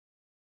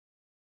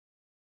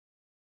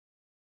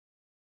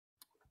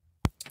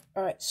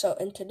Alright, so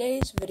in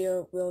today's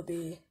video, we'll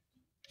be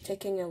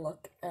taking a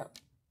look at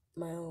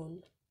my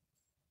own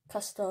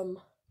custom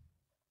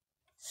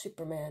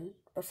Superman,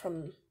 but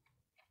from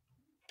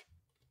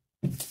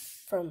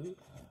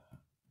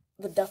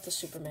the Death of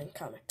Superman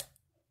comic.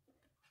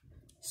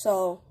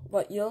 So,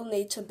 what you'll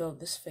need to build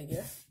this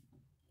figure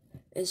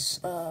is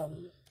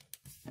the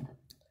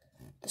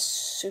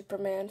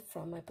Superman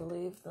from, I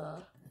believe,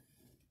 the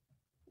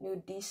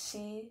new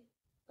DC,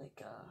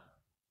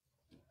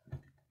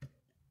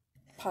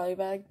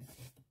 polybag.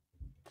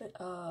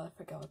 I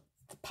forgot what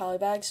the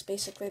polybags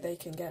basically that you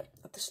can get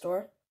at the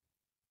store.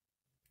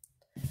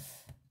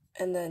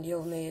 And then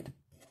you'll need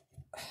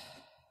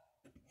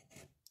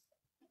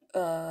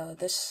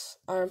this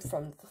arm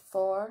from the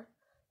Thor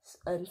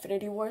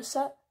Infinity War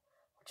set,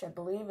 which I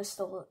believe is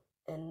still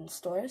in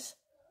stores.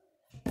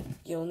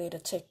 You'll need to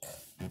take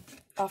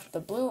off the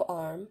blue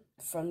arm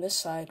from this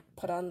side,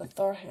 put on the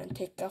Thor hand,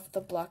 take off the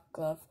black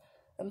glove,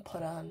 and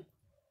put on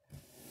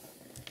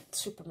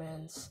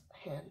Superman's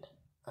hand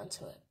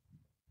onto it.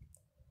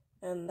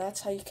 And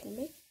that's how you can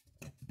make.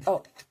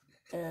 Oh,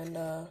 and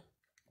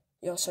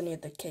you also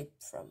need the cape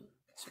from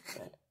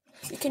Superman.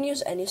 You can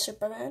use any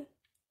Superman,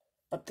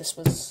 but this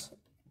was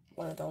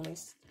one of the only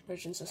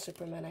versions of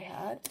Superman I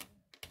had.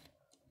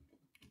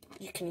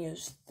 You can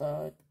use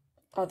the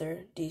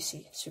other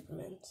DC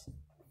Supermans.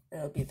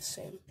 It'll be the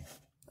same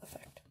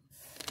effect.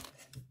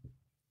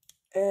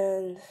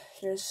 And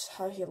here's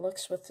how he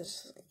looks with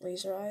his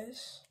laser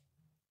eyes.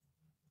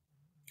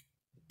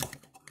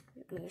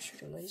 I'm gonna shoot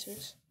him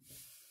lasers.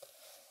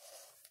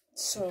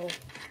 So,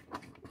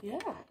 yeah,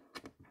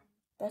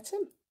 that's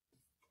him.